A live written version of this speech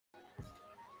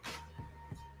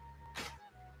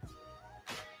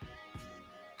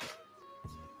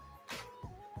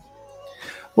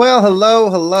Well,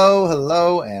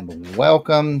 hello, and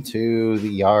welcome to the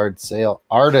Yard Sale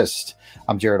Artist.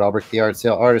 I'm Jarrod Alberich, the Yard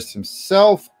Sale Artist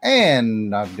himself,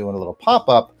 and I'm doing a little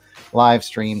pop-up live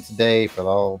stream today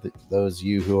for those of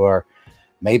you who are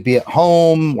maybe at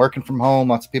home, working from home.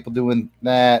 Lots of people doing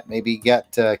that. Maybe you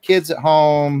got kids at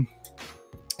home,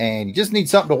 and you just need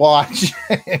something to watch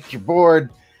if you're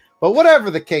bored. But whatever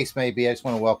the case may be, I just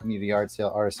want to welcome you to Yard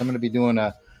Sale Artist. I'm going to be doing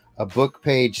a book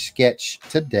page sketch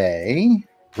today.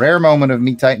 Rare moment of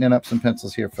me tightening up some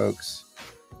pencils here, folks.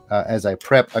 As I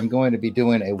prep, I'm going to be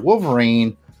doing a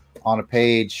Wolverine on a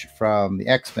page from the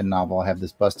X-Men novel. I have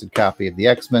this busted copy of the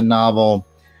X-Men novel.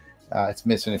 It's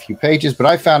missing a few pages, but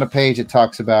I found a page that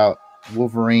talks about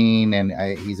Wolverine, and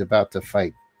he's about to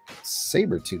fight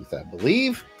Sabretooth, I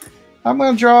believe. I'm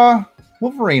going to draw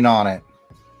Wolverine on it.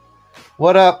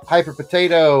 What up, Hyper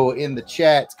Potato in the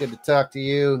chat? It's good to talk to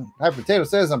you. Hyper Potato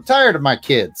says, I'm tired of my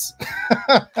kids.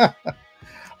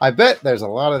 I bet there's a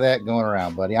lot of that going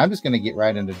around, buddy. I'm just going to get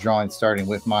right into drawing, starting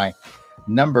with my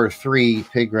number 3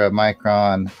 Pigra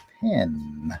Micron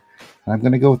pen. I'm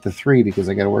going to go with the 3 because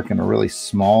I got to work in a really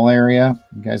small area.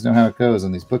 You guys know how it goes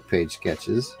on these book page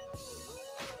sketches.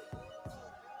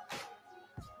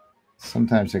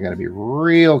 Sometimes I got to be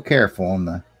real careful in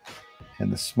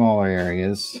the smaller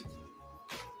areas.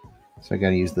 So I got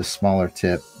to use the smaller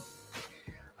tip.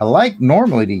 I like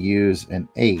normally to use an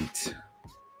 8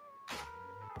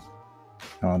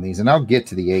 on these, and I'll get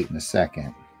to the 8 in a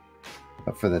second.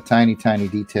 But for the tiny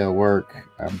detail work,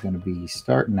 I'm going to be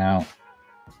starting out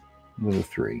with a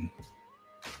 3.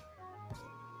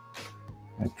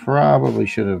 I probably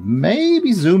should have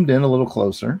maybe zoomed in a little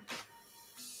closer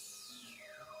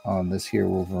on this here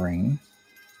Wolverine.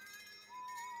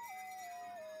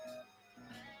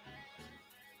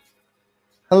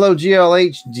 Hello,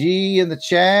 GLHG in the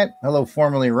chat. Hello,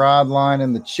 formerly Rodline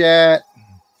in the chat.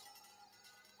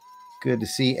 Good to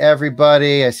see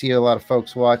everybody. I see a lot of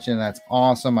folks watching. That's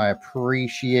awesome. I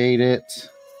appreciate it.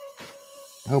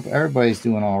 I hope everybody's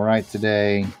doing all right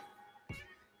today.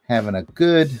 Having a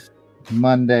good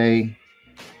Monday.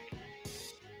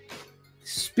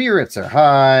 Spirits are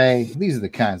high. These are the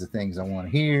kinds of things I want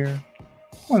to hear.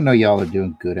 I want to know y'all are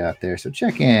doing good out there. So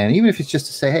check in, even if it's just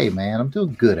to say, hey, man, I'm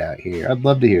doing good out here. I'd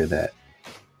love to hear that.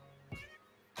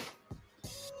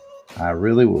 I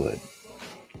really would.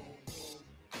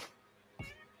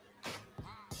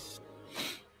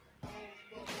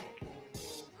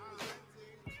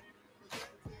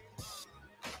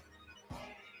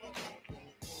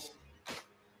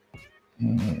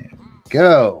 There we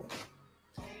go.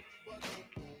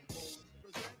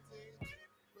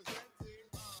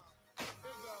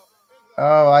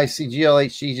 Oh, I see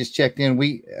GLHC just checked in.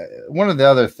 One of the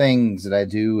other things that I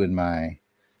do in my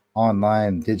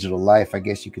online digital life, I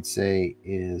guess you could say,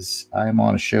 is I'm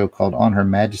on a show called On Her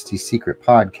Majesty's Secret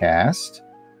Podcast.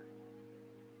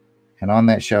 And on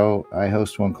that show, I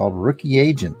host one called Rookie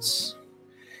Agents.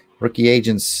 Rookie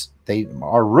Agents, they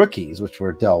are rookies, which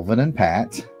were Delvin and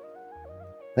Pat.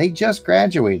 They just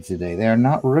graduated today. They are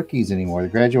not rookies anymore. The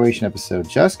graduation episode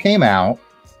just came out.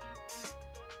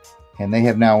 And they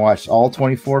have now watched all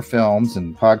 24 films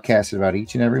and podcasted about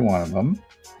each and every one of them.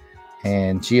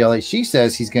 And she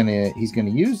says he's gonna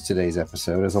use today's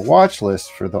episode as a watch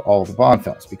list for all the Bond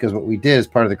films, because what we did as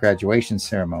part of the graduation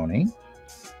ceremony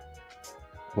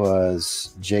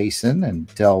was Jason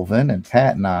and Delvin and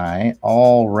Pat and I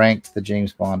all ranked the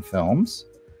James Bond films,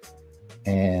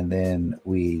 and then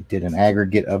we did an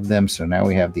aggregate of them. So now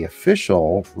we have the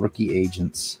official Rookie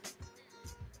Agents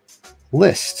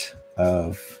list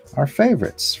of our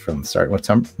favorites from starting with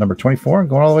number 24 and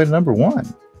going all the way to number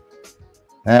 1.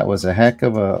 That was a heck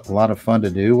of a lot of fun to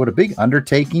do. What a big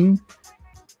undertaking.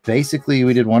 Basically,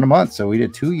 we did one a month. So we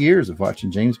did 2 years of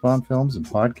watching James Bond films and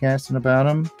podcasting about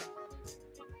them.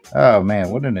 Oh, man,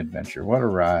 what an adventure. What a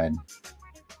ride.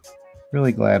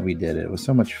 Really glad we did it. It was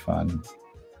so much fun.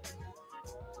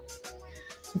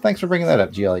 So thanks for bringing that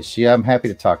up, GLHG. I'm happy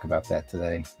to talk about that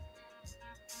today.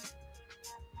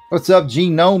 What's up,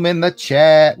 Genome in the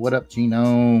chat? What up,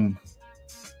 Genome?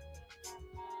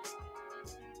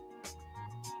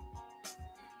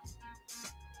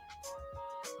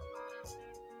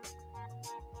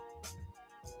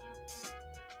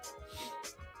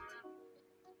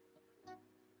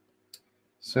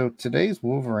 So today's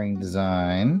Wolverine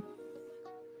design,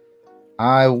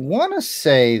 I want to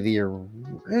say the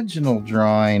original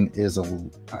drawing is a.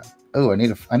 Oh, I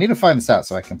need to find this out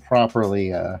so I can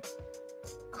properly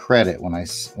credit when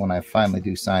I finally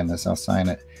do sign this. I'll sign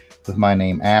it with my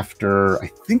name after. I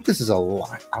think this is I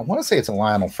want to say it's a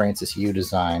Lionel Francis Yu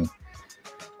design.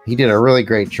 he did a really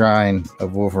great drawing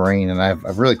of Wolverine, and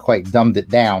I've really quite dumbed it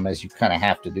down, as you kind of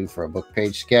have to do for a book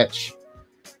page sketch.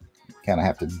 You kind of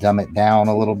have to dumb it down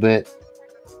a little bit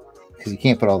because you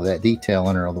can't put all that detail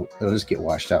in, or it'll just get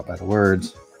washed out by the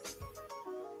words.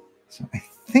 So I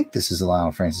think this is a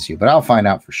Lionel Francis Hugh, but I'll find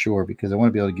out for sure because I want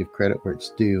to be able to give credit where it's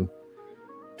due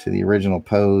to the original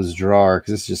pose drawer,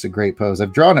 because this is just a great pose.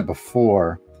 I've drawn it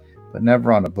before, but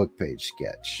never on a book page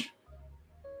sketch.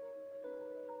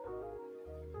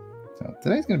 So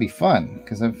today's going to be fun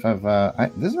because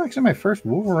this is actually my first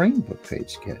Wolverine book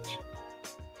page sketch.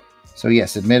 So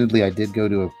yes, admittedly, I did go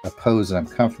to a pose that I'm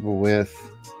comfortable with,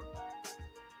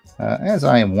 as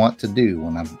I am wont to do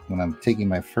when I'm taking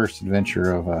my first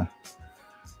adventure of a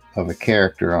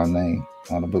character on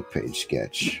a book page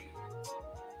sketch.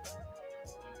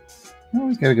 I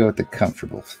always got to go with the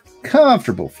comfortable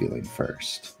feeling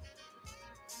first.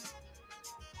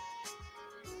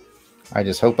 I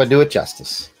just hope I do it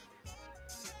justice.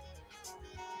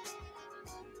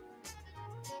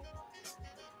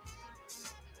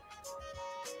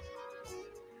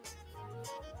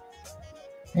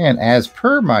 And as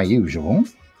per my usual,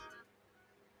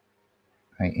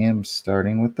 I am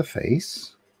starting with the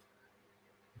face,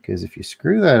 because if you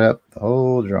screw that up, the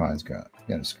whole drawing's going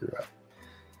to screw up.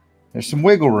 There's some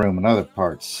wiggle room in other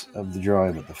parts of the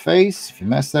drawing, but the face, if you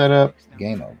mess that up,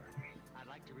 game over. I'd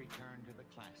like to return to the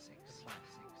classics.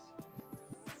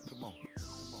 Come on.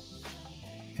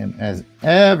 And as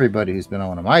everybody who's been on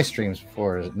one of my streams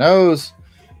before knows,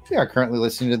 we are currently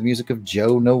listening to the music of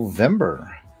Joe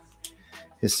November.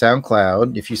 His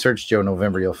SoundCloud, if you search Joe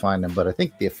November, you'll find him, but I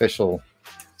think the official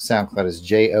SoundCloud is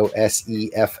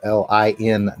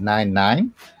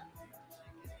JOSEFLIN99.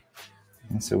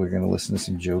 And so we're going to listen to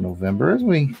some Joe November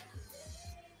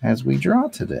as we draw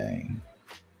today.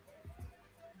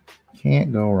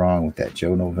 Can't go wrong with that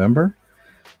Joe November.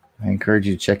 I encourage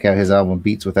you to check out his album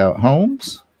Beats Without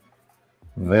Homes,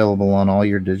 available on all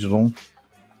your digital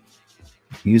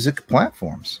music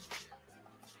platforms.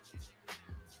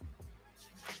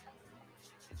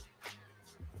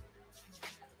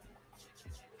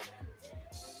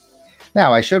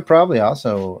 Now, I should probably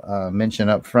also mention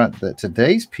up front that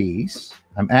today's piece,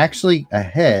 I'm actually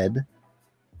ahead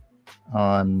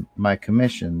on my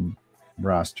commission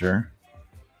roster.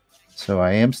 So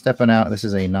I am stepping out. This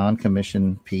is a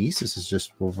non-commission piece. This is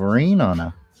just Wolverine on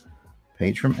a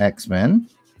page from X-Men.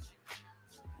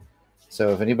 So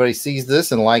if anybody sees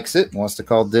this and likes it and wants to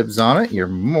call dibs on it, you're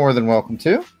more than welcome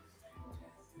to.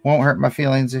 Won't hurt my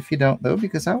feelings if you don't, though,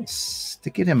 because I'll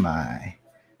stick it in my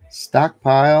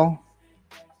stockpile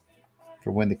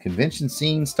for when the convention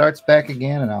scene starts back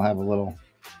again, and I'll have a little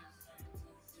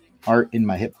art in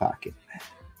my hip pocket.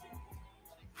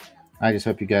 I just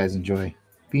hope you guys enjoy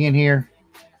being here,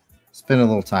 spending a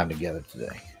little time together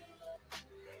today.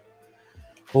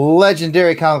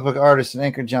 Legendary comic book artist and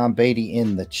anchor John Beatty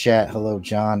in the chat. Hello,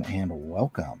 John, and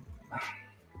welcome.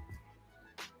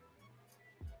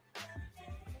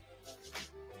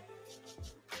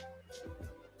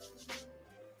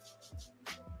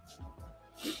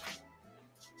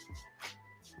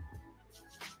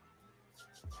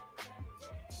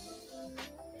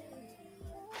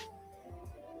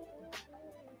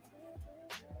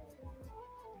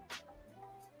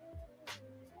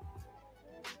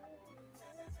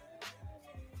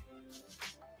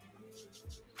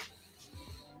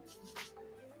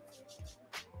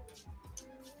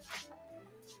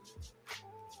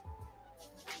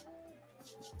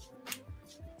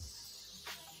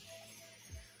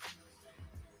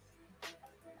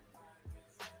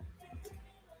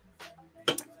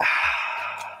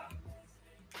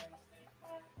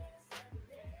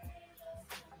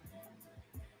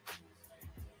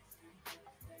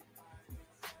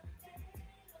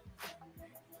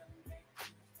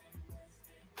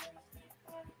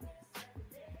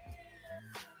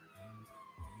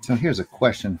 So here's a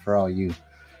question for all you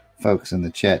folks in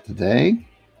the chat today.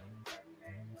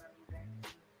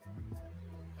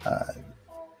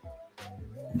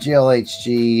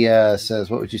 GLHG says,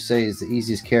 what would you say is the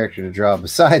easiest character to draw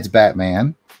besides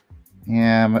Batman?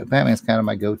 Yeah, Batman's kind of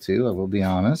my go-to, I will be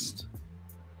honest.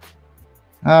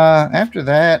 After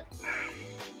that,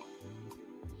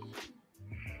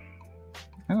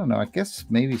 I don't know, I guess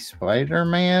maybe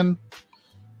Spider-Man.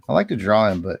 I like to draw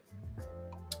him, but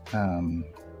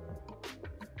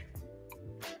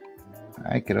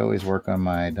I could always work on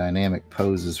my dynamic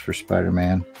poses for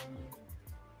Spider-Man.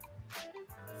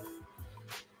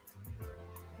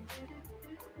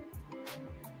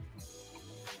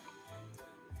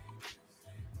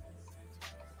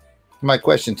 My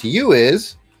question to you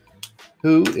is,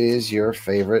 who is your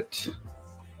favorite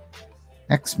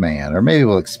X-Man, or maybe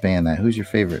we'll expand that. Who's your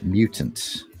favorite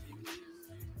mutant?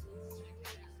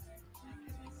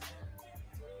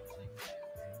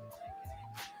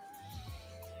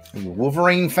 Are you a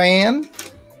Wolverine fan?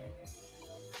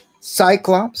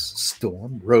 Cyclops,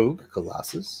 Storm, Rogue,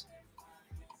 Colossus,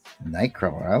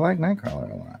 Nightcrawler. I like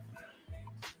Nightcrawler a lot.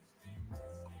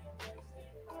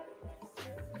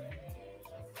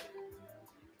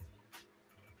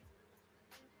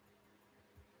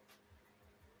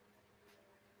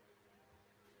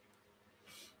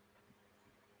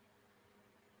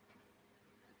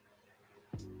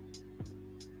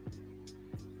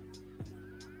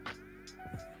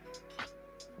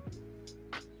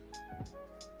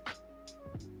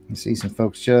 You see some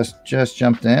folks just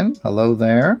jumped in. Hello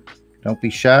there. Don't be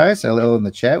shy. Say hello in the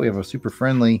chat. We have a super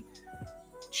friendly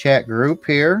chat group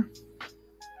here.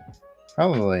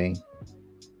 Probably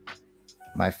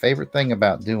my favorite thing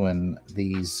about doing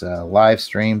these live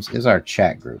streams is our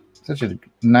chat group. Such a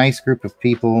nice group of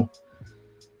people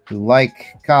who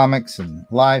like comics and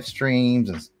live streams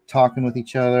and talking with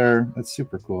each other. It's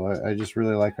super cool. I just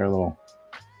really like our little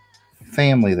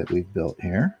family that we've built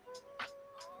here.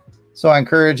 So I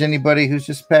encourage anybody who's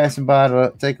just passing by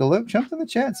to take a look, jump in the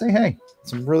chat, say hey.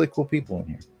 Some really cool people in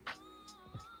here.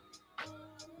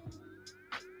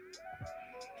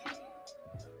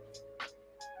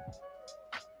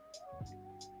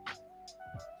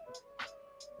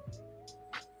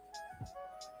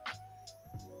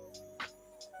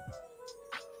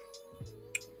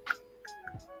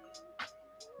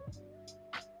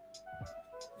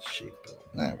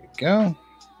 There we go.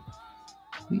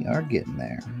 We are getting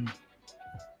there.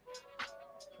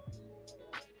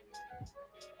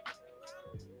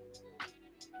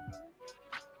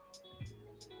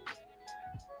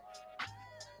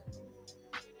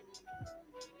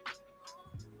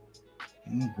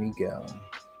 Here we go.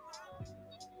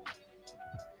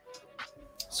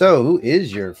 So, who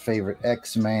is your favorite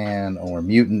X-Man or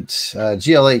mutant?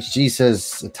 GLHG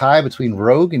says a tie between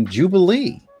Rogue and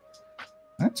Jubilee.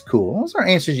 That's cool. Those are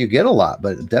answers you get a lot,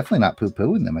 but definitely not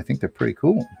poo-pooing them. I think they're pretty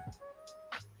cool.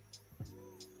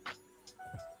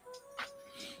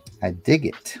 I dig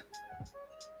it.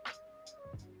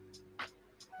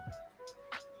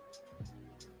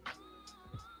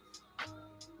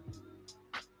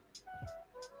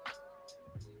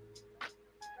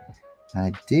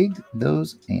 I dig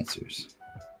those answers.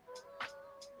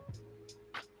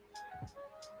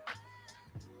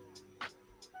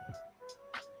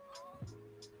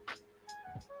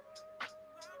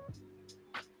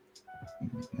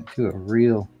 To a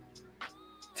real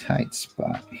tight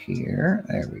spot here.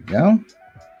 There we go.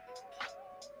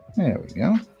 There we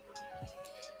go.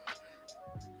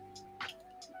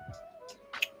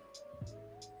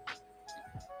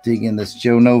 Dig in this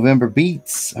Joe November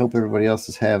beats. Hope everybody else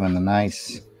is having a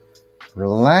nice,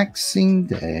 relaxing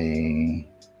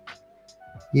day.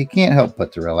 You can't help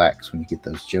but to relax when you get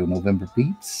those Joe November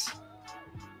beats.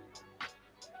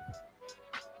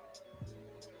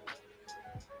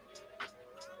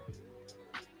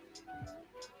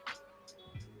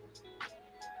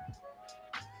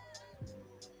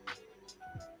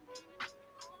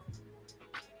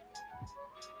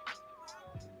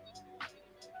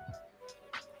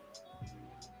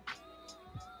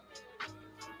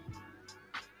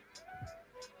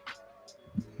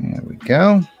 There we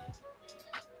go.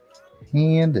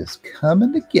 Hand is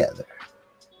coming together.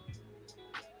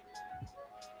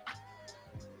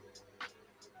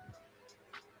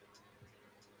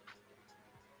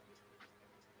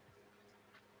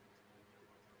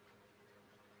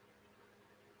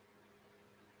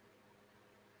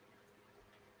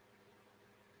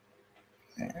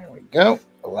 There we go.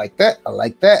 I like that. I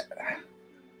like that.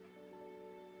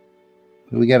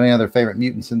 Do we got any other favorite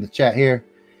mutants in the chat here?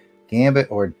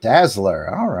 Gambit or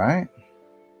Dazzler? All right.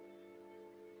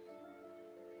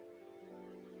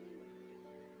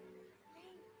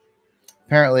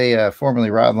 Apparently, formerly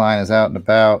Rodline is out and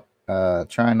about,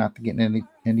 trying not to get in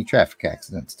any traffic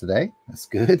accidents today. That's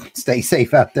good. Stay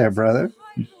safe out there, brother.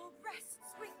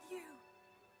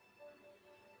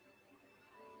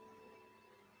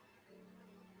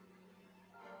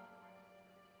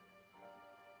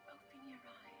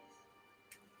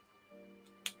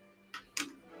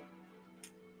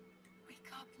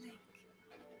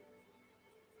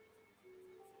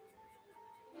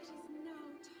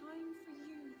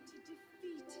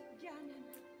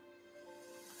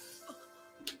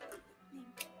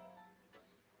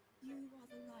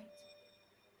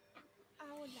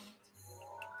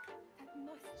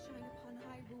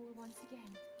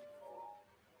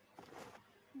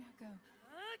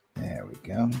 There we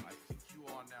go.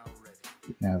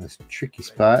 Now this tricky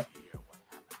spot.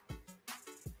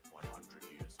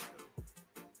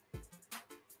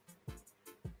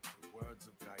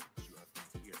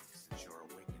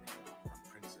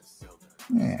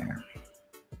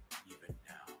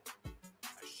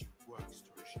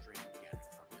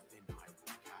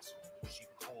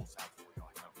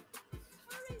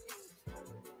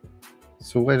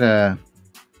 So what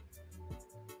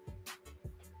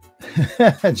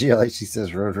GLA, she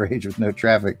says road rage with no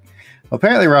traffic. Well,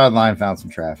 apparently Rod Line found some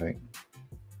traffic.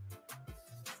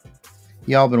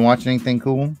 Y'all been watching anything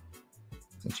cool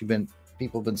since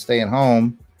people have been staying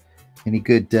home? Any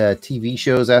good TV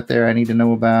shows out there I need to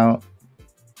know about?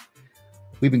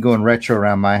 We've been going retro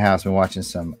around my house. Been watching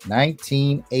some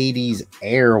 1980s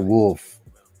Airwolf.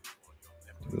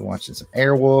 We've been watching some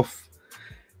Airwolf.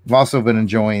 I've also been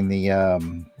enjoying the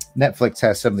Netflix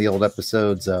has some of the old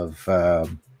episodes of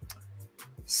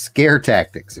Scare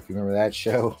Tactics. If you remember that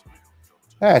show,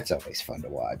 that's always fun to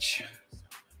watch.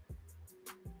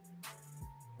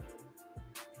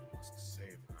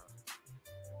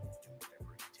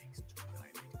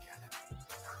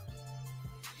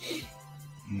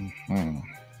 Mm-hmm.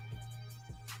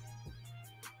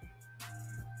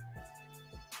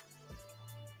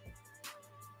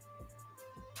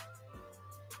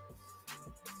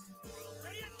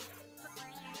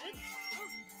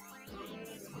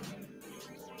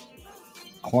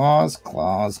 Claws,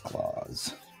 claws,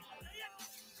 claws.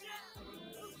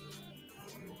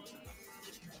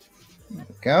 There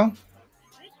we go.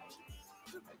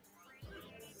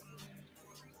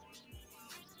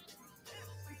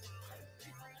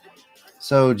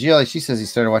 So GLA, she says he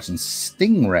started watching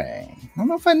Stingray. I don't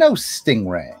know if I know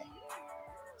Stingray.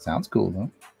 Sounds cool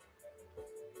though.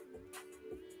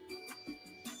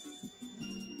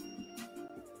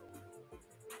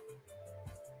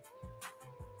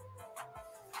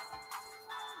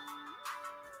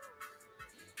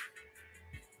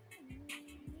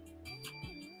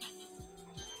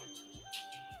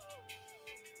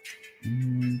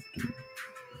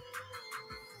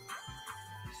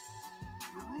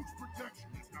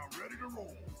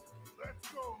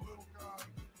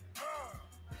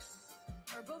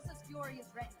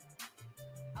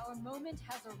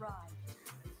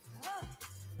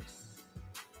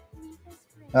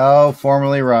 Oh,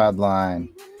 formerly Rodline.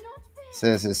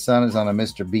 Says his son is on a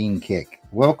Mr. Bean kick.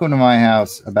 Welcome to my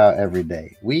house about every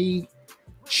day. We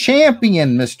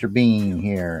champion Mr. Bean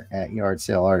here at Yard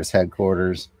Sale Artist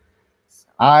Headquarters.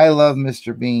 I love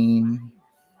Mr. Bean.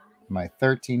 My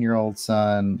 13-year-old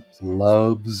son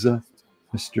loves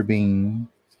Mr. Bean.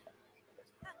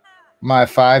 My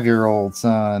 5-year-old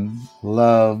son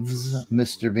loves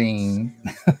Mr. Bean.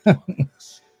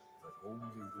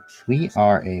 We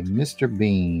are a Mr.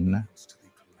 Bean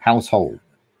household.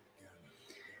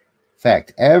 In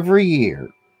fact, every year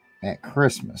at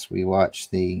Christmas, we watch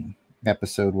the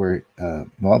episode where,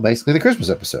 basically the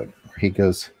Christmas episode, where he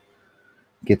gets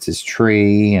his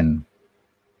tree and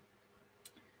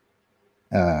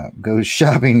goes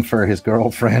shopping for his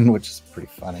girlfriend, which is pretty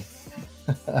funny.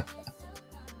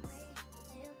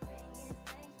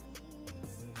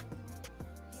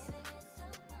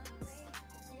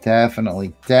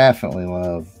 Definitely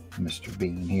love Mr.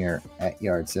 Bean here at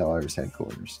Yard Sale Artist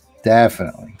Headquarters.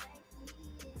 Definitely.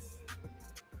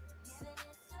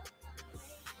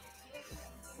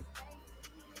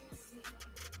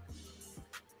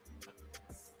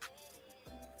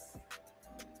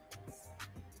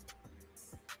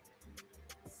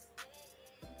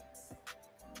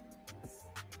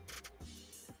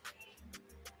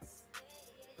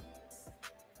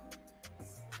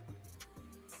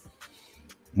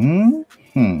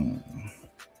 Mm-hmm.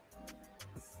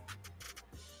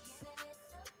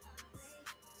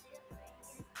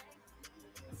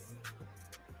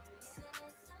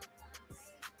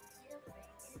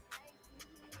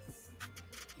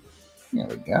 There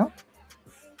we go.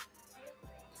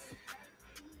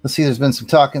 Let's see, there's been some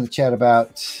talk in the chat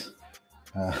about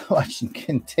watching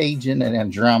Contagion and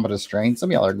Andromeda Strain. Some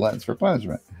of y'all are gluttons for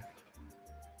punishment.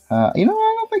 I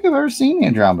don't think I've ever seen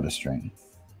Andromeda Strain.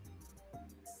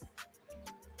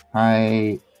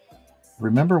 I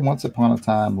remember once upon a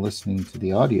time listening to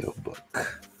the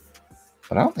audiobook,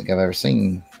 but I don't think I've ever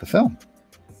seen the film.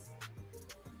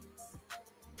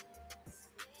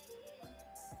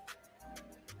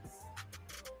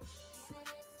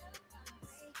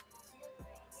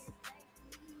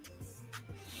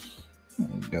 There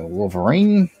we go,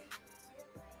 Wolverine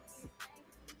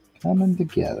coming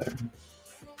together.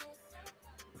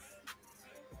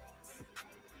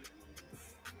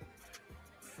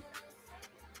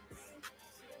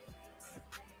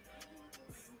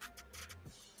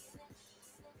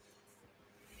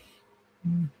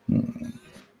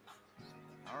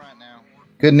 All right, now.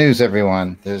 Good news,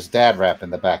 everyone. There's dad rap in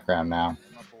the background now.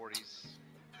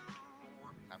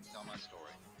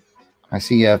 I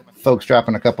see folks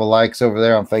dropping a couple likes over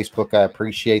there on Facebook. I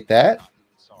appreciate that.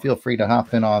 Feel free to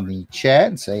hop in on the chat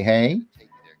and say hey.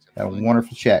 Got a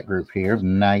wonderful chat group here of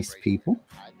nice people.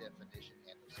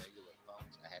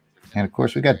 And of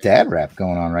course, we got dad rap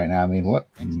going on right now. I mean, what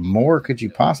more could you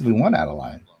possibly want out of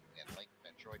line?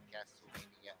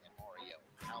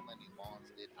 How many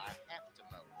lawns did I have to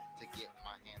mow to get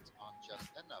my hands on just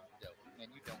enough dough?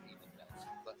 And you don't even know,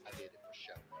 but I did it for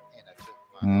show. And I took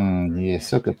my Yeah,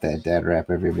 soak up that dad rap,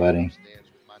 everybody. upstairs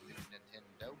with my new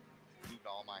Nintendo, moved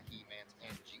all my He-Mans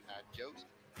and G.I. Joes,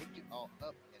 hooked it all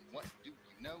up, and what do you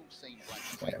know? Same black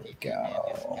and white There we TV man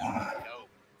has go. got to go.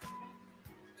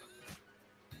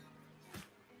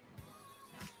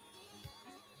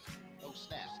 Oh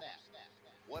snap, snap, snap.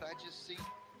 What I just see?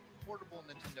 Portable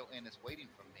Nintendo and it's waiting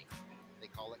for me. They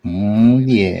call it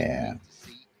Yeah. to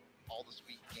see all the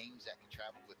sweet games that can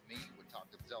travel with me. We're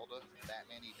talking Zelda,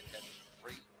 Batman, even Tetris for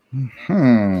free.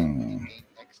 Game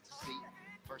ecstasy.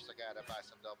 First I gotta buy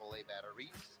some AA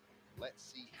batteries. Let's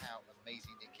see how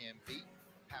amazing it can be.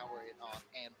 Power it on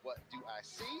and what do I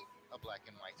see? A black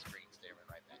and white screen staring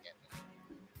right back at me.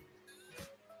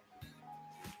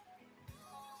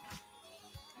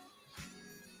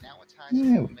 Now it's high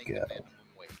school to make a minimum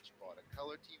wage. Bought a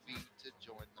color TV to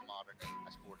join the modern age.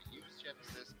 I scored a used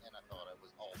Genesis and I thought I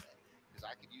was all that. Because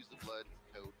I could use the blood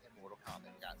code in Mortal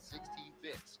Kombat. Got 16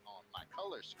 bits on my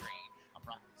color screen. I'm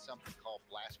rocking something called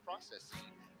blast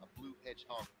processing. A blue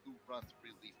hedgehog who runs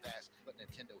really fast. But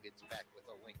Nintendo hits back with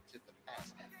a link to the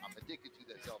past. I'm addicted to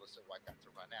that Zelda, so I got to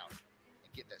run out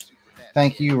and get that Super NES.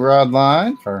 Thank you,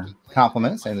 Rodline, for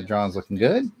compliments saying the drawing's looking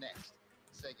good.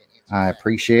 I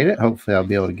appreciate it. Hopefully, I'll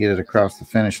be able to get it across the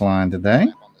finish line today.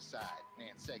 Man,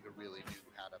 Sega really knew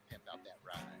how to pimp out that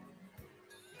ride.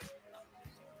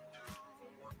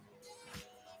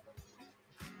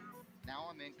 Now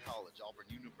I'm in college, Auburn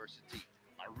University.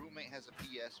 My roommate has a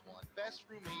PS1. Best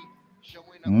roommate,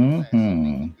 showing up in class and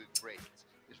making good grades.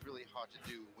 It's really hard to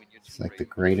do when you're It's like the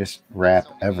greatest rap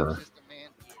ever.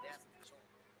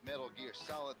 Metal Gear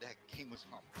Solid, that game was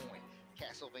on point.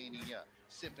 Castlevania,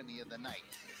 Symphony of the Night.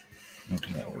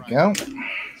 There we go.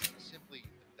 Simply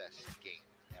the best game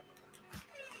ever.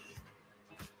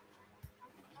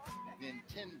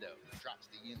 Nintendo drops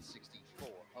the N64,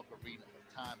 Ocarina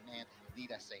of Time, man.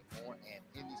 Need I say more? And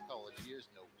in these college years,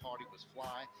 no party was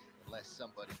fly unless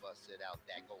somebody busted out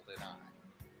that golden eye.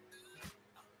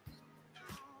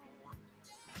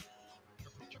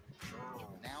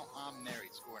 Now I'm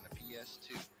married, scoring a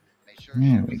PS2. Make sure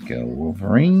there we go,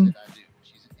 Wolverine.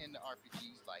 She's into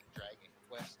RPGs like Dragon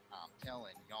Quest. I'm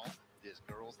telling y'all, this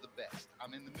girl's the best.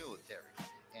 I'm in the military,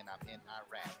 and I'm in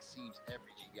Iraq. Seems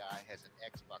every GI has an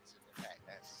Xbox in the pack.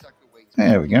 That sucker weighs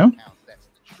there we go. Pounds. That's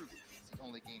the truth. It's the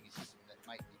only gaming system that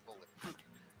might be bulletproof.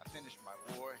 I finished my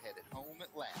war, headed home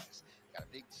at last. Got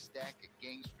a big stack of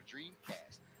games for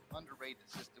Dreamcast. Underrated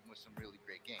system with some really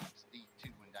great games. D2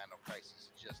 and Dino Crisis,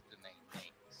 just to name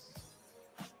names.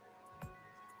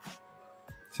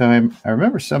 So I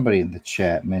remember somebody in the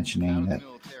chat mentioning that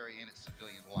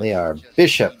they are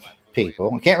Bishop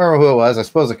people. I can't remember who it was. I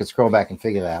suppose I could scroll back and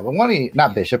figure that out. But one of you,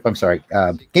 not Bishop, I'm sorry,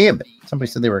 Gambit.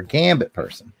 Somebody said they were a Gambit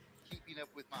person.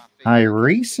 I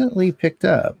recently picked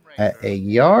up at a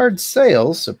yard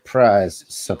sale, surprise,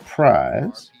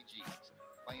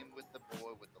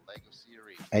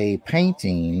 a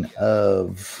painting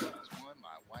of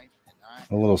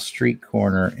a little street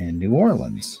corner in New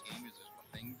Orleans.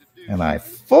 And I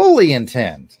fully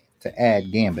intend to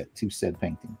add Gambit to said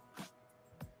painting.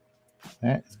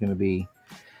 That is going to be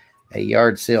a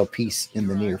yard sale piece in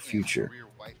the near future.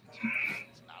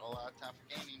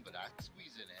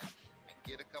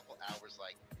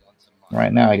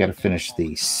 Right now, I got to finish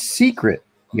the secret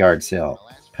yard sale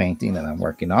painting that I'm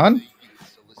working on.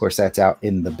 Of course, that's out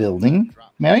in the building.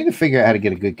 Man, I need to figure out how to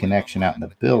get a good connection out in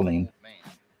the building.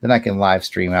 Then I can live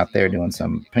stream out there doing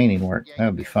some painting work. That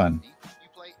would be fun.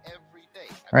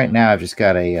 Right now, I've just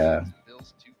got a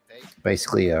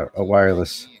basically a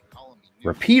wireless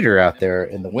repeater out there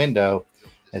in the window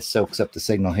that soaks up the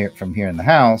signal here from here in the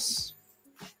house.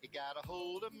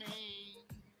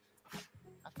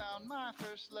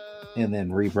 And then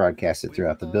rebroadcast it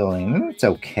throughout the building. And it's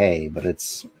okay, but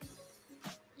it's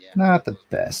not the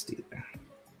best either.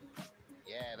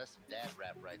 Yeah, that's some dad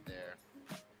rap right there.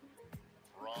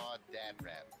 Raw dad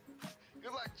rap.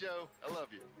 Good luck, Joe. I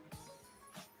love you.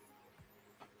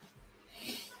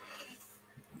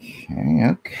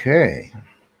 Okay.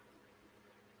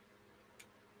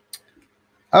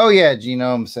 Oh yeah,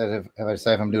 Genome said, have I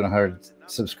decided if I'm doing 100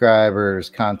 subscribers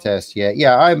contest yet?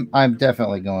 Yeah, I'm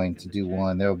definitely going to do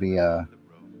one. There'll be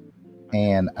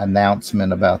an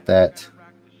announcement about that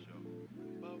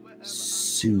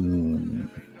soon.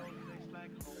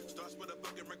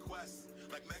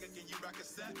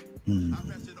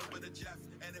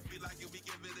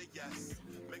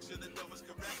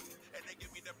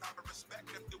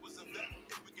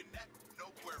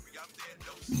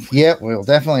 Yeah, we'll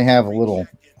definitely have a little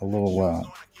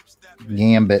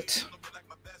gambit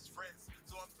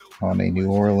on a New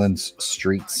Orleans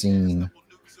street scene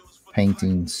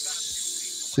painting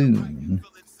soon.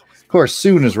 Of course,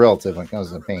 soon is relative when it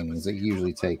comes to paintings. They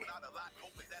usually take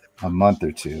a month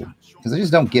or two because I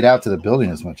just don't get out to the building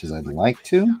as much as I'd like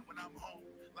to.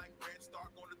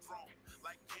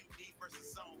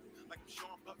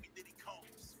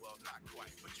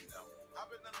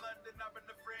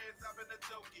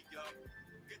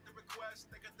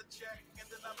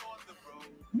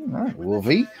 All right,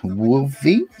 Wolvie,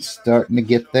 starting to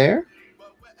get there.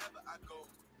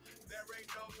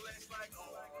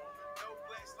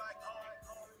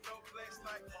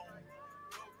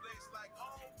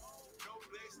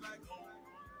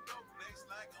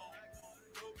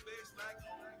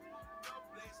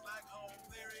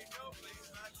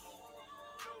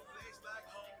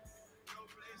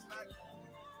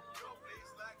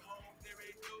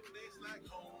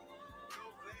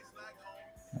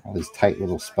 All these tight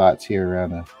little spots here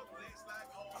around the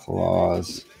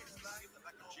claws.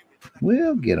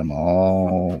 We'll get them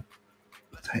all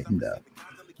tightened up.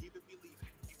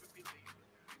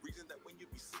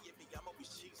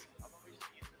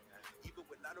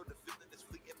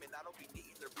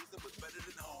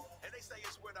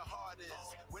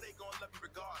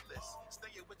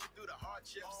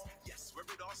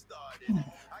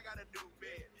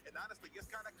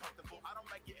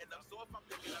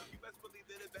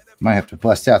 Might have to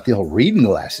bust out the old reading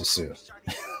glasses soon.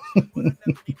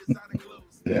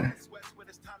 Yeah.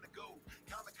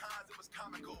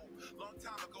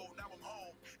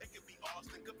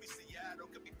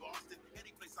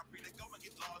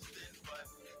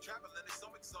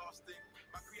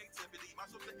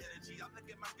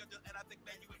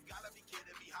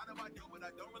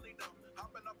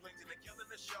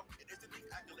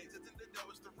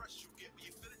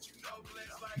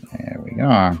 There we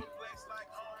are.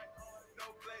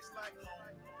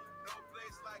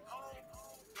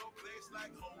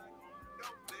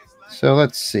 So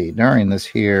let's see. During this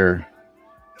here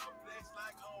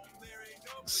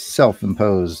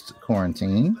self-imposed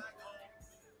quarantine,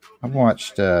 I've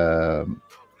watched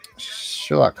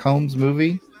Sherlock Holmes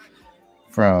movie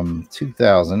from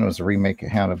 2000. It was a remake of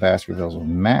Hound of Baskervilles with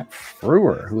Matt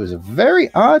Frewer, who is a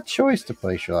very odd choice to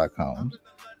play Sherlock Holmes.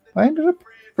 I ended up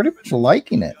pretty much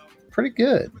liking it. Pretty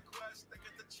good.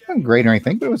 Not great or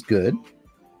anything, but it was good.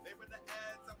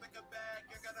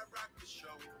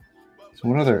 So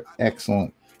what other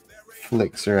excellent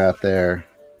flicks are out there?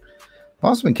 I've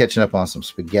also been catching up on some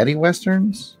spaghetti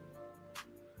westerns.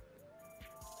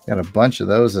 Got a bunch of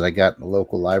those that I got in the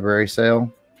local library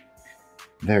sale.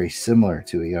 Very similar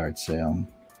to a yard sale.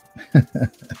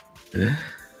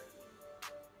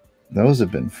 Those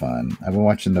have been fun. I've been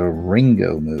watching the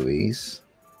Ringo movies.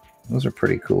 Those are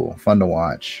pretty cool. Fun to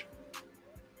watch.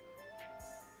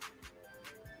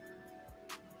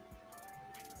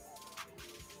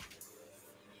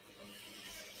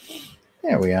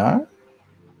 There we are.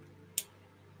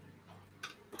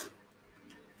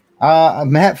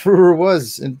 Matt Frewer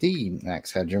was indeed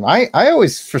Max Headroom. I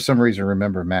always, for some reason,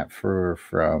 remember Matt Frewer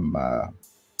from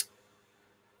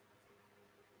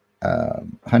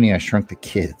Honey, I Shrunk the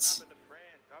Kids.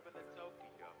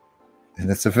 And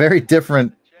it's a very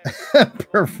different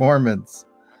performance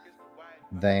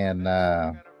than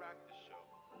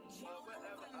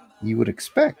you would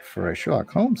expect for a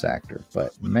Sherlock Holmes actor.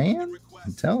 But man,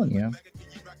 I'm telling you.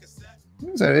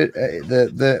 So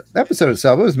the episode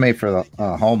itself, it was made for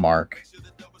Hallmark.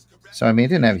 So, I mean, it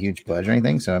didn't have a huge budget or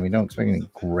anything. So, I mean, don't expect anything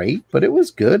great, but it was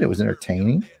good. It was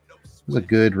entertaining. It was a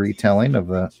good retelling of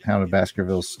the Hound of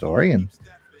Baskerville's story. And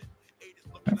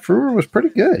Frewer was pretty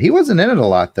good. He wasn't in it a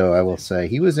lot, though, I will say.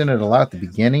 He was in it a lot at the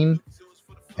beginning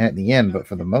and at the end. But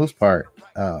for the most part,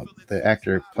 the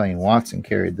actor playing Watson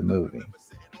carried the movie.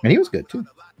 And he was good, too.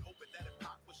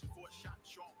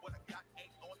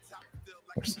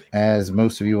 As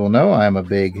most of you will know, I'm a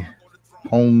big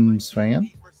Holmes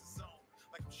fan.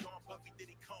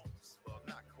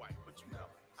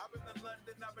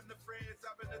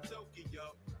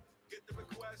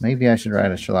 Maybe I should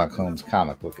write a Sherlock Holmes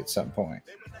comic book at some point,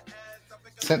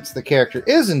 since the character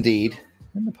is indeed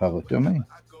in the public domain.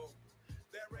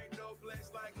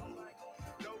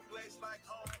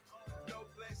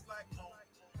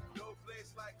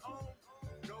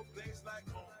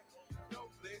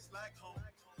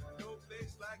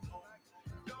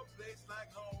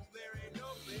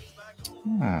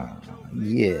 Ah,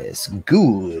 yes,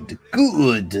 good.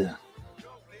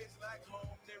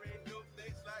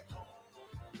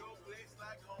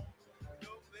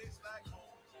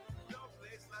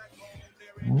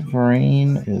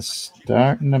 Wolverine is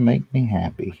starting to make me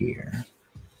happy here.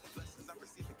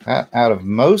 Out of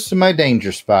most of my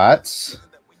danger spots,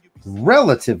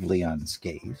 relatively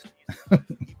unscathed.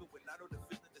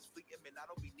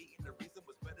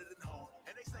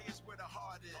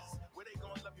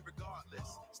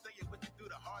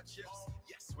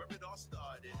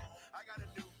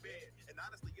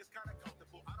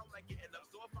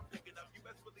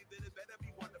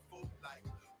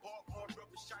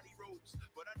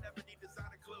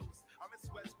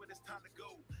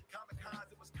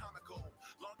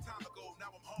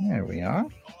 There we are.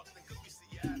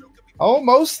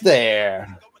 Almost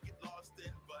there.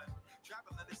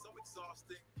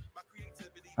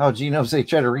 Oh, Gino, they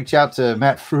try to reach out to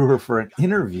Matt Frewer for an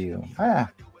interview.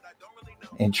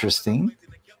 Interesting.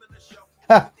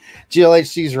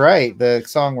 GLHC's right. The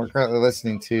song we're currently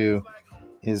listening to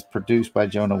is produced by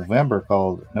Joe November,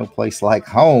 called No Place Like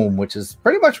Home, which is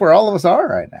pretty much where all of us are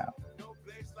right now.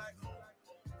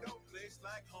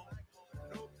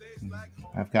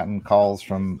 I've gotten calls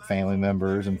from family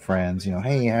members and friends,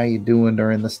 hey, how you doing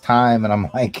during this time? And I'm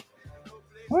like,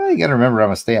 well, you got to remember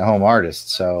I'm a stay-at-home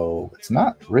artist, so it's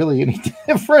not really any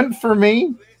different for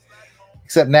me.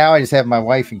 Except now I just have my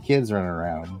wife and kids running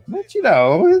around. Which,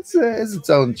 it's its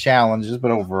own challenges, but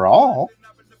overall,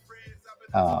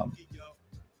 that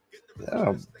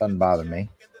doesn't bother me.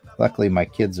 Luckily, my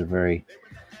kids are very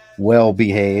well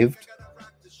behaved.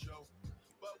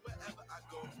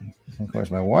 And of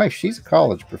course, my wife, she's a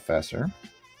college professor.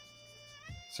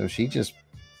 So she just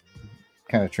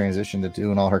kind of transitioned to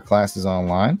doing all her classes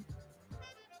online.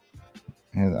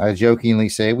 And I jokingly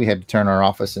say we had to turn our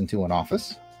office into an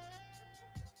office.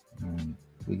 And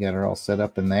we got her all set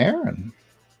up in there, and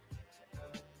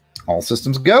all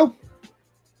systems go.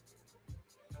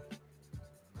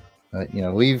 But,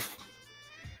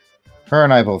 her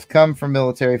and I both come from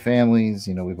military families.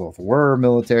 We both were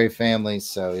military families.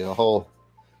 So, the whole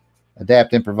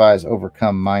adapt, improvise,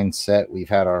 overcome mindset we've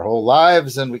had our whole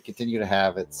lives, and we continue to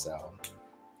have it. So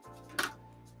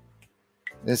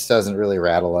this doesn't really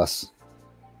rattle us.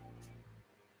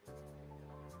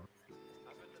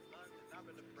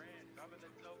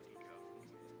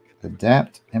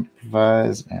 Adapt,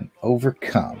 improvise, and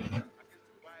overcome.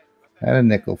 I had a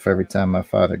nickel for every time my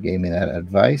father gave me that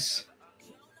advice.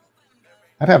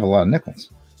 I'd have a lot of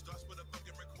nickels,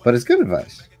 but it's good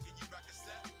advice.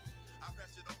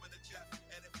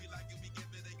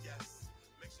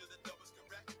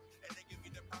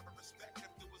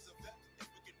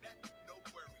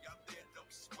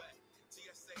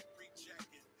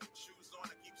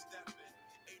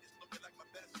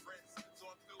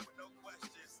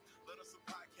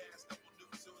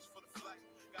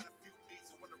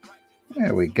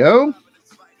 There we go.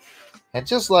 And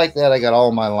just like that, I got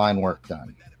all my line work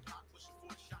done.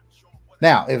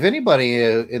 Now, if anybody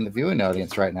in the viewing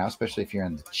audience right now, especially if you're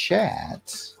in the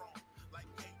chat,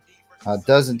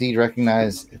 does indeed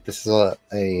recognize if this is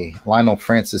a Lionel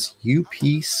Francis U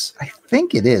piece, I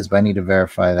think it is, but I need to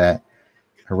verify that.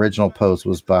 Original post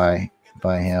was by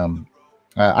him.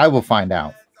 I will find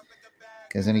out.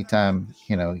 Because anytime,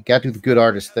 you got to do the good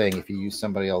artist thing. If you use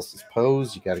somebody else's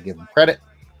pose, you got to give them credit.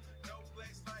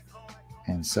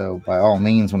 And so, by all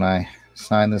means, when I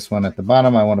sign this one at the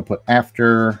bottom, I want to put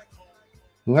after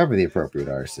whoever the appropriate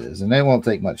artist is. And it won't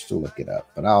take much to look it up,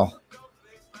 but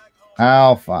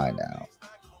I'll find out.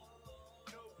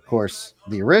 Of course,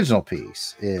 the original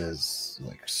piece is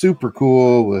like super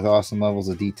cool with awesome levels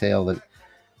of detail that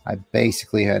I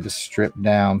basically had to strip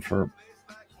down for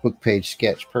book page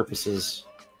sketch purposes.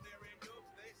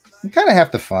 You kind of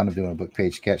have the fun of doing a book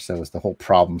page sketch, though, is the whole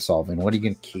problem solving. What are you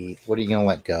going to keep? What are you going to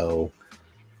let go?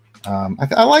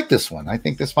 I like this one. I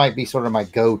think this might be sort of my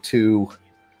go-to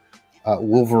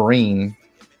Wolverine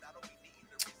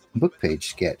book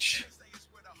page sketch.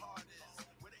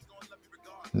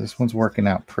 This one's working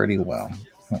out pretty well.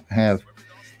 I don't have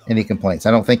any complaints.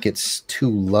 I don't think it's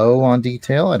too low on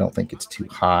detail. I don't think it's too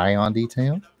high on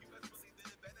detail.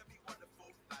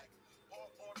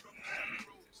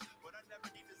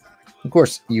 Of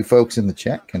course, you folks in the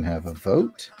chat can have a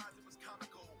vote.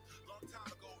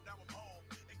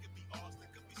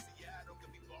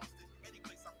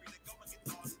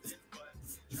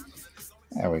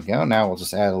 There we go. Now we'll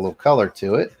just add a little color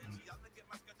to it.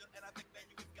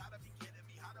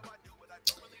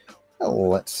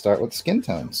 Let's start with skin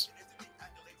tones.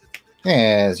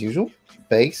 As usual,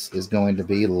 base is going to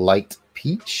be light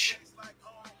peach.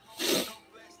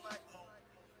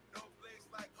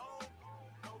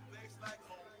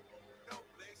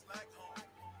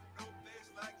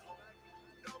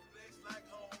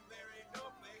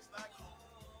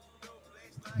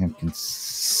 You can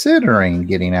considering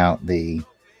getting out the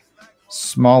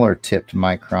smaller tipped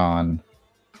micron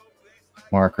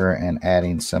marker and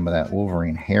adding some of that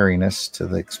Wolverine hairiness to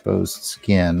the exposed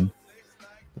skin.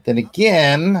 But then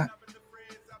again,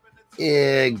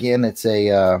 it's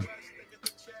a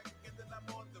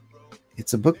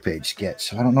book page sketch,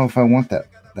 so I don't know if I want that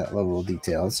level of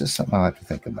detail. It's just something I'll have to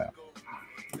think about.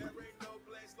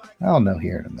 I'll know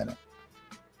here in a minute.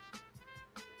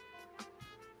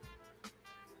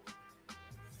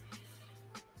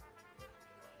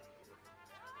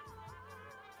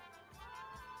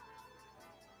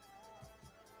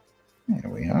 There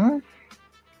we are.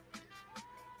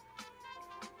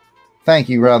 Thank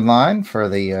you, Rodline, for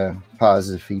the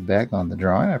positive feedback on the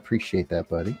drawing. I appreciate that,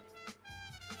 buddy.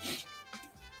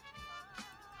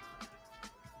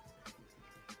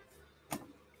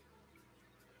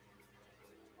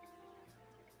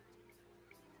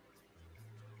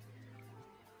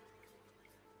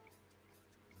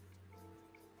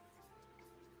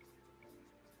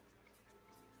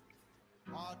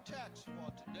 Our text for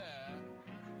today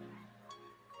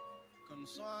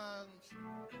concerns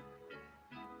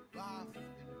life in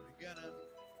the beginning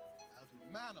as it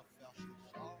manifests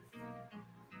itself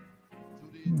to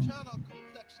the eternal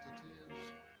complexities.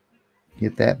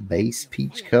 Get that base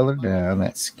peach color down,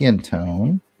 that skin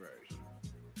tone.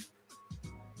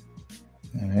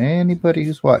 And anybody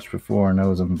who's watched before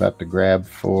knows I'm about to grab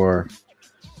for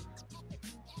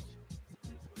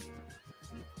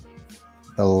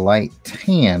the light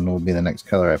tan will be the next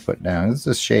color I put down. This is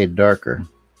a shade darker.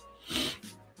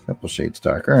 A couple shades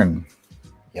darker. And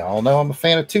y'all know I'm a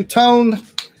fan of two-toned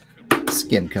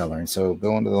skin coloring. So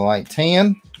go into the light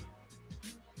tan.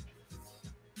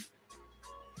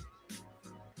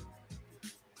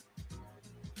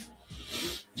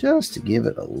 Just to give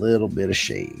it a little bit of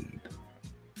shade.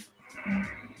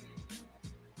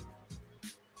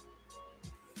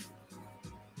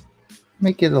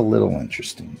 Make it a little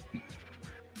interesting.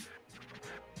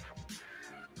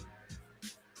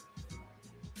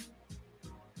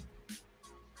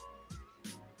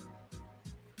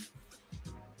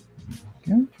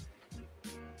 Okay.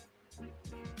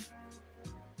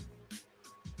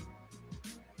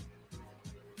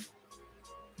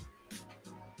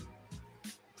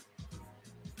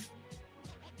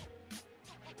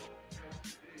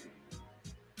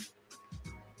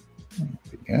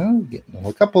 Getting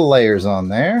a couple layers on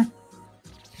there.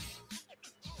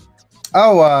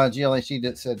 Oh,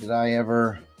 GLHG said, did I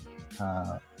ever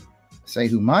say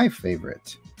who my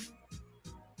favorite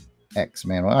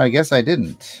X-Man? Well, I guess I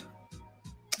didn't.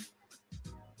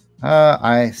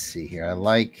 I see here. I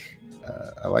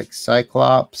like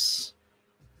Cyclops,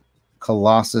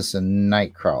 Colossus, and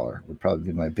Nightcrawler would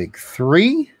probably be my big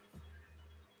three.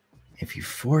 If you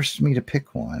forced me to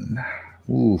pick one,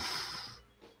 oof.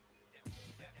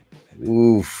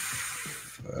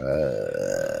 Oof. I'm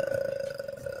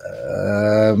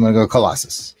going to go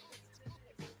Colossus.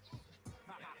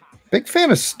 Big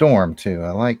fan of Storm, too. I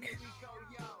like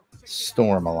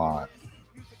Storm a lot.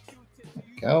 There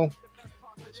we go.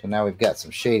 So now we've got some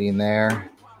shading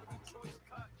there.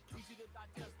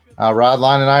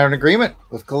 Rodline and I are in agreement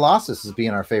with Colossus as being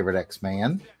our favorite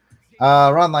X-Man.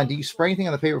 Rodline, do you spray anything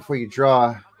on the paper before you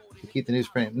draw to keep the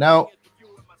newsprint? No.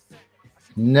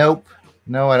 Nope.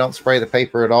 No, I don't spray the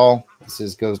paper at all.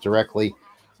 This goes directly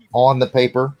on the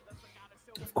paper.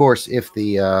 Of course, if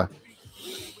the I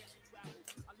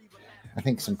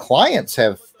think some clients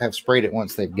have sprayed it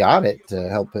once they've got it to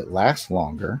help it last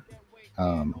longer.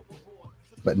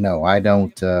 But no, I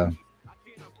don't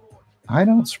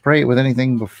spray it with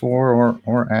anything before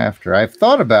or after. I've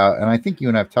thought about, and I think you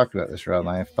and I've talked about this,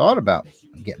 Rodline. I've thought about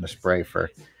getting a spray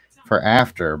for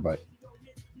after, but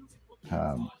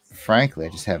frankly, I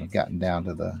just haven't gotten down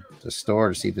to the store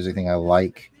to see if there's anything I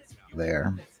like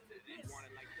there.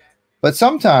 But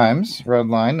sometimes,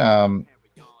 Redline,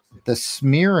 the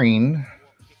smearing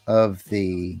of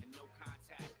the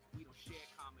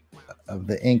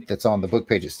ink that's on the book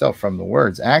page itself from the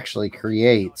words actually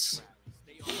creates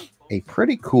a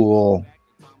pretty cool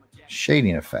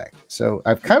shading effect. So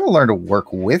I've kind of learned to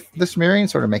work with the smearing,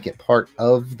 sort of make it part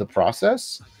of the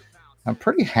process. I'm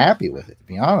pretty happy with it, to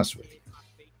be honest with you.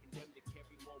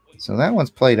 So that one's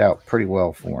played out pretty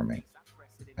well for me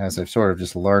as I've sort of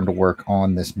just learned to work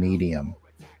on this medium.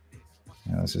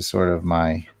 You know, this is sort of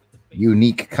my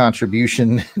unique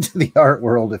contribution to the art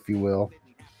world, if you will.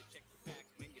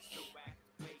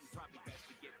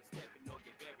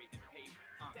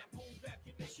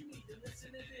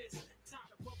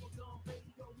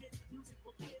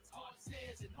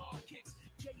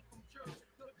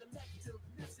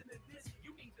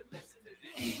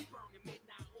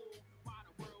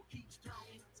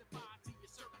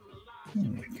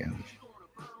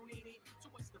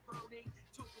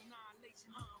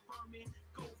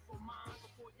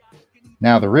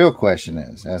 Now, the real question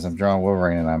is, as I'm drawing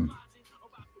Wolverine and I'm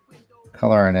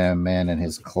coloring him in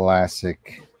his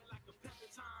classic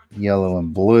yellow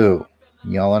and blue,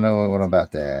 y'all know what I'm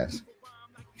about to ask.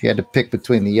 If you had to pick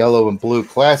between the yellow and blue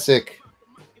classic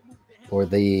or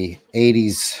the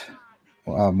 80s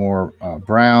more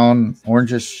brown,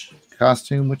 orangish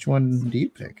costume, which one do you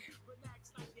pick?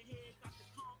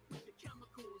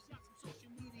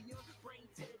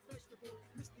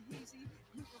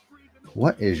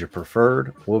 What is your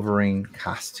preferred Wolverine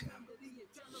costume?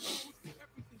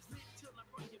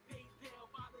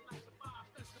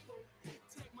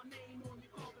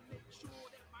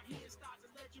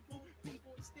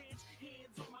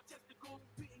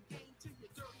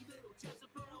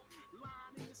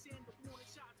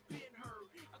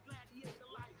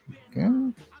 Okay.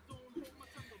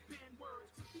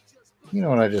 You know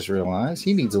what I just realized?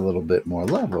 He needs a little bit more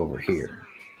love over here.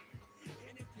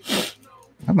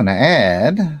 I'm going to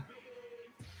add...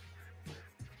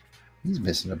 He's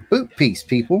missing a boot piece,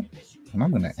 people. And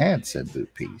I'm going to add said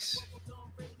boot piece.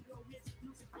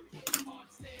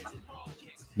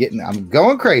 I'm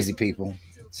going crazy, people.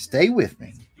 Stay with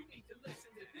me.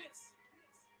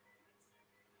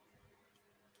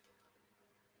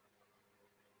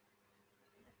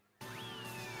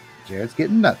 Jarrod's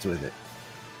getting nuts with it.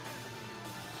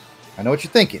 I know what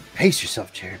you're thinking. Pace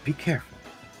yourself, Jarrod. Be careful.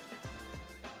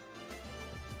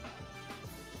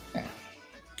 Yeah.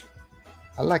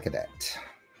 I like that.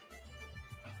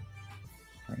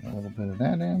 Bring a little bit of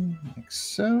that in, like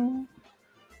so.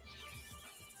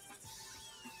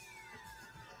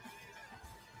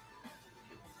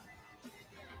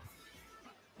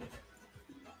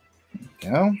 There we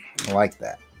go. I like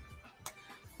that.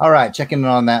 All right, checking in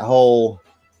on that whole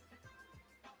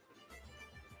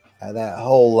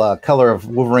color of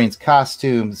Wolverine's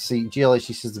costume. See, GLA,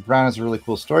 she says the brown has a really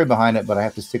cool story behind it, but I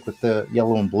have to stick with the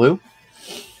yellow and blue.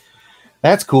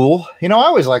 That's cool. You know, I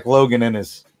always like Logan in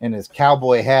his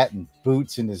cowboy hat and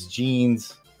boots and his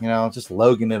jeans. You know, just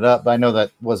Logan it up. But I know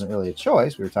that wasn't really a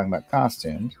choice. We were talking about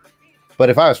costumes. But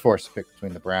if I was forced to pick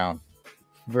between the brown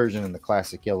version and the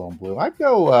classic yellow and blue, I'd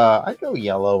go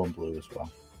yellow and blue as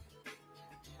well.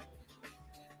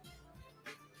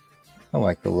 I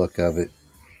like the look of it.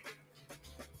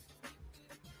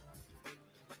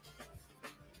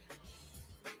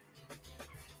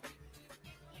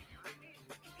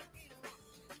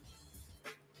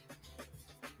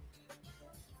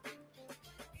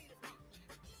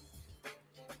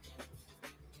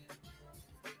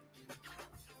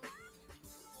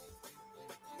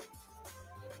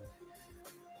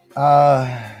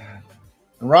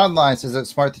 Rodline says it's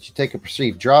smart that you take a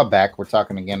perceived drawback. We're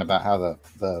talking again about how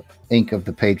the ink of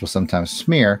the page will sometimes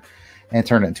smear and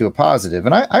turn it into a positive.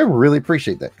 And I really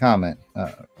appreciate that comment,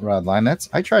 Rodline.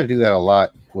 I try to do that a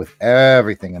lot with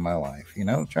everything in my life. You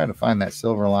know, try to find that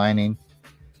silver lining,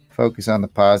 focus on the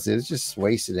positive. It's just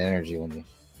wasted energy when you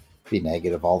be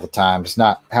negative all the time. It's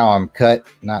not how I'm cut,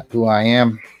 not who I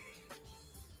am.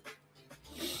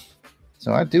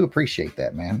 So I do appreciate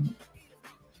that, man.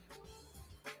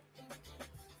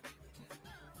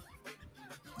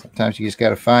 Sometimes you just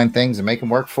got to find things and make them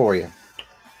work for you.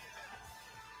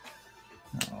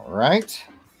 All right.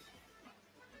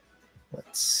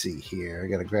 Let's see here. I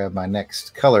got to grab my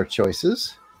next color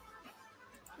choices.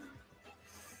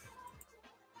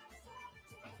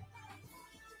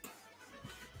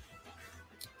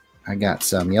 I got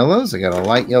some yellows. I got a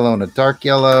light yellow and a dark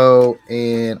yellow.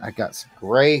 And I got some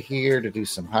gray here to do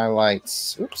some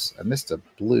highlights. Oops, I missed a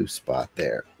blue spot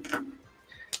there.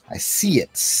 I see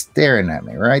it staring at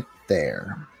me right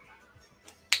there.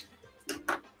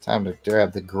 Time to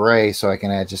grab the gray so I can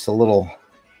add just a little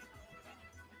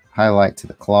highlight to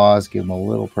the claws, give them a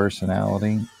little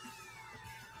personality.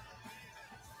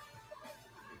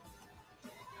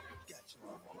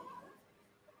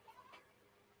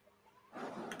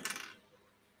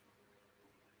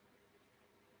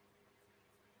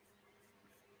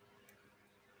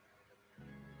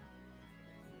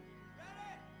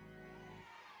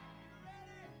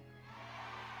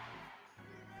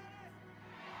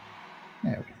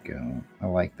 There we go. I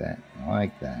like that. I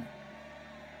like that.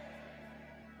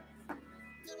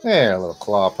 There, a little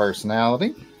claw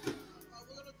personality.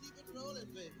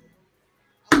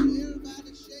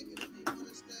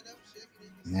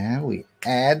 Now we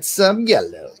add some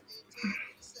yellow.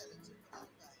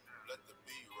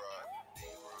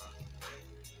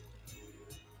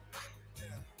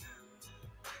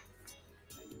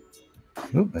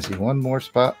 Oop, I see one more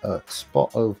spot of,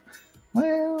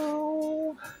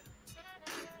 well,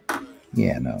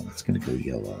 yeah, no, it's going to go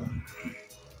yellow.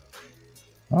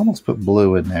 I almost put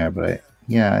blue in there, but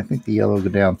Yeah, I think the yellow go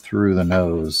down through the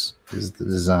nose is the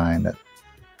design. That's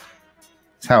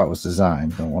how it was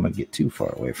designed. Don't want to get too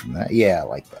far away from that. Yeah, I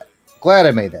like that. Glad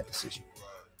I made that decision.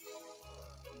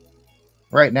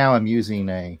 Right now I'm using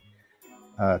a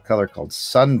color called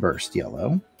Sunburst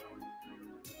Yellow.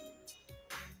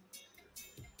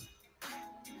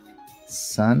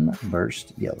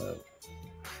 Sunburst Yellow.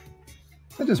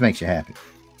 That just makes you happy.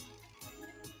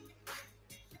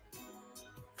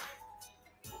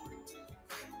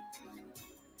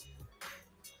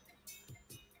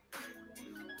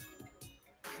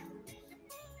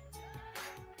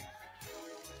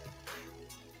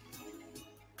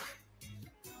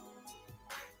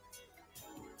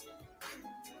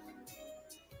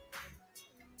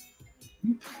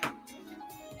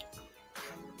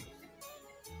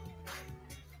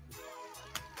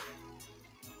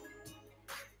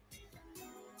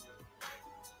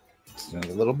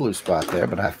 A little blue spot there,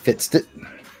 but I fixed it.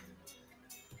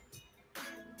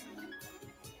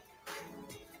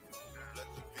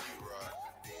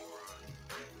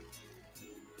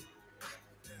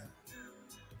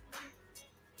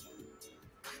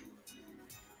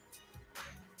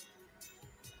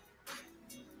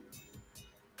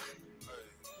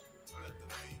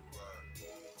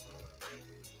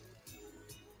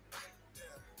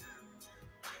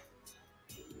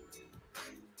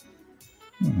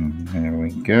 There we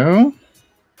go.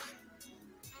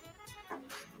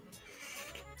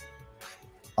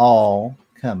 All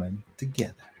coming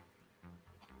together.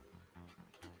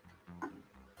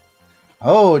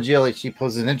 Oh, Jilly, she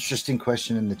posed an interesting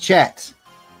question in the chat.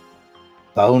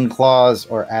 Bone claws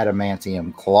or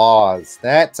adamantium claws?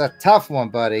 That's a tough one,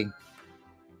 buddy.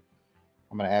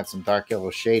 I'm going to add some dark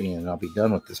yellow shading and I'll be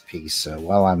done with this piece. So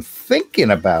while I'm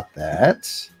thinking about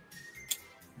that,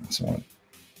 that's one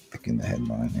in the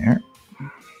headline there.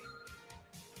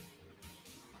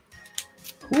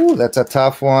 Ooh, that's a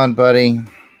tough one, buddy.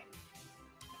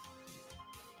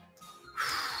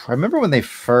 I remember when they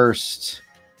first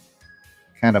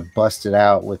kind of busted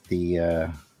out with the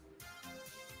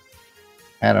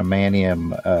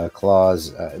adamantium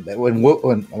claws. When what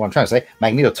I'm trying to say,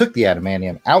 Magneto took the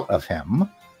adamantium out of him,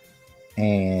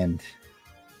 and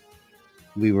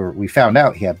we found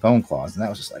out he had bone claws, and that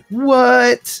was just like,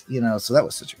 what? You know, so that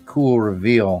was such a cool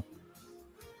reveal.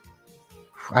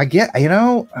 I get, you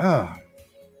know, oh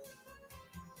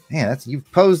man, you've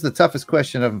posed the toughest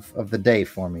question of the day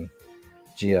for me,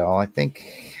 Jill. I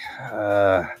think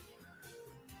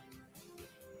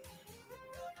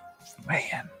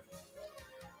man,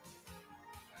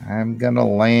 I'm gonna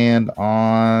land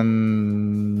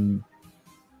on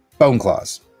bone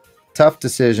claws. Tough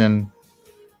decision,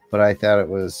 but I thought it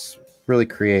was really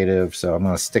creative, so I'm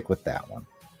gonna stick with that one.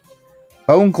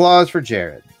 Bone claws for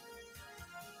Jarrod.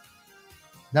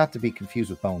 Not to be confused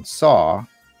with bone saw.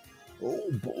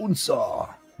 Oh, bone saw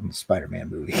from the Spider-Man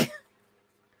movie.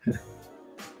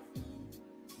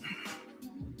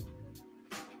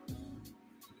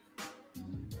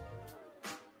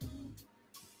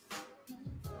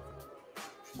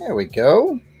 There we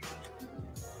go.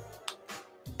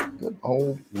 Good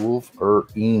old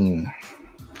Wolverine.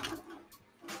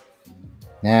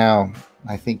 Now,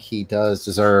 I think he does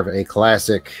deserve a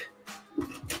classic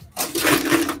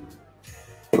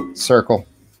circle.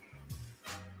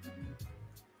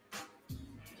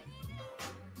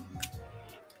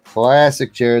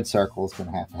 Classic Jarrod circle is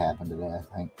going to have to happen today,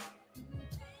 I think.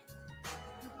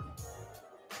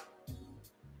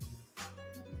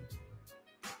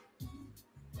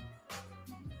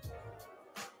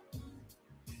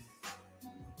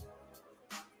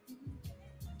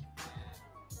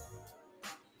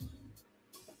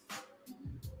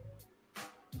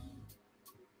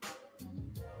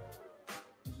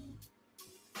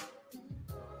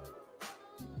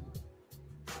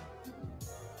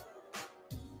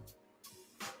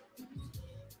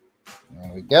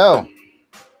 There we go.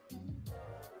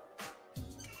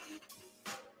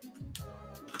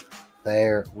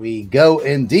 There we go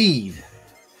indeed.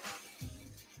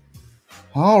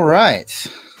 All right.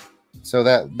 So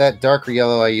that darker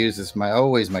yellow I use is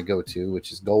always my go-to,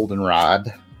 which is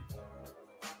goldenrod.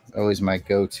 Always my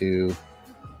go-to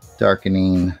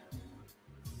darkening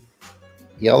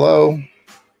yellow.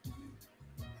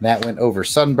 That went over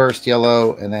sunburst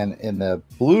yellow, and then in the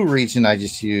blue region I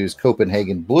just use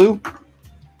Copenhagen blue.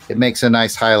 It makes a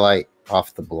nice highlight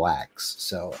off the blacks.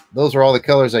 So those are all the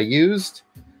colors I used.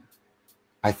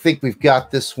 I think we've got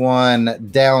this one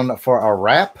down for a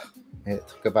wrap. It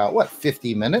took about, what,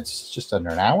 50 minutes? Just under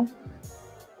an hour.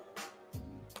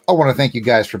 I want to thank you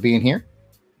guys for being here.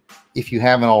 If you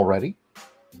haven't already,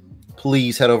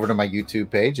 please head over to my YouTube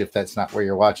page if that's not where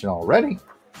you're watching already.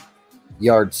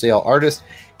 Yard Sale Artist.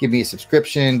 Give me a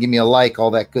subscription, give me a like,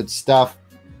 all that good stuff.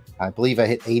 I believe I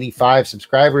hit 85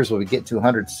 subscribers. We'll be getting to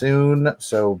 100 soon.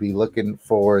 So we'll be looking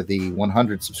for the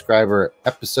 100 subscriber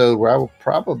episode where I will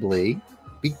probably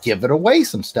be giving away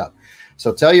some stuff.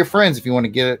 So tell your friends if you want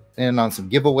to get in on some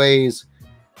giveaways.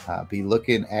 Be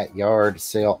looking at Yard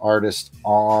Sale Artist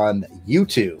on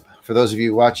YouTube. For those of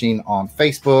you watching on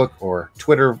Facebook or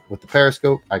Twitter with the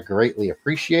Periscope, I greatly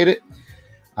appreciate it.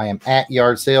 I am at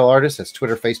Yard Sale Artist. That's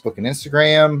Twitter, Facebook, and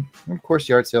Instagram. And of course,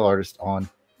 Yard Sale Artist on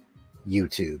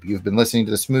YouTube. You've been listening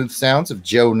to the smooth sounds of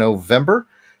Joe November.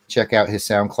 Check out his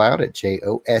SoundCloud at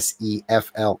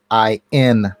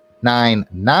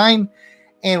JOSEFLIN99.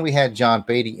 And we had John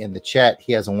Beatty in the chat.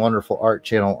 He has a wonderful art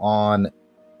channel on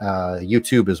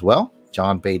YouTube as well,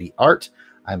 John Beatty Art.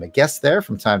 I'm a guest there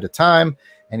from time to time,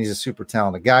 and he's a super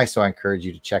talented guy, so I encourage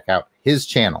you to check out his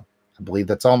channel. I believe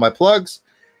that's all my plugs.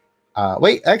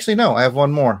 Wait, actually, no, I have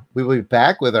one more. We will be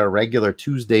back with our regular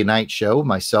Tuesday night show,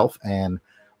 myself and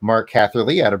Mark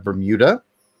Hatherley out of Bermuda,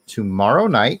 tomorrow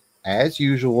night, as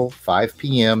usual, 5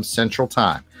 p.m. Central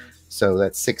Time. So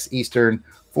that's 6 Eastern,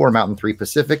 4 Mountain, 3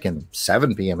 Pacific, and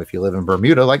 7 p.m. if you live in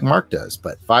Bermuda like Mark does.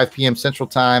 But 5 p.m. Central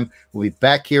Time, we'll be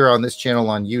back here on this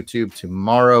channel on YouTube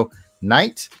tomorrow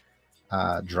night,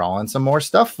 drawing some more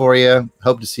stuff for you.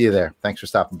 Hope to see you there. Thanks for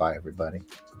stopping by, everybody.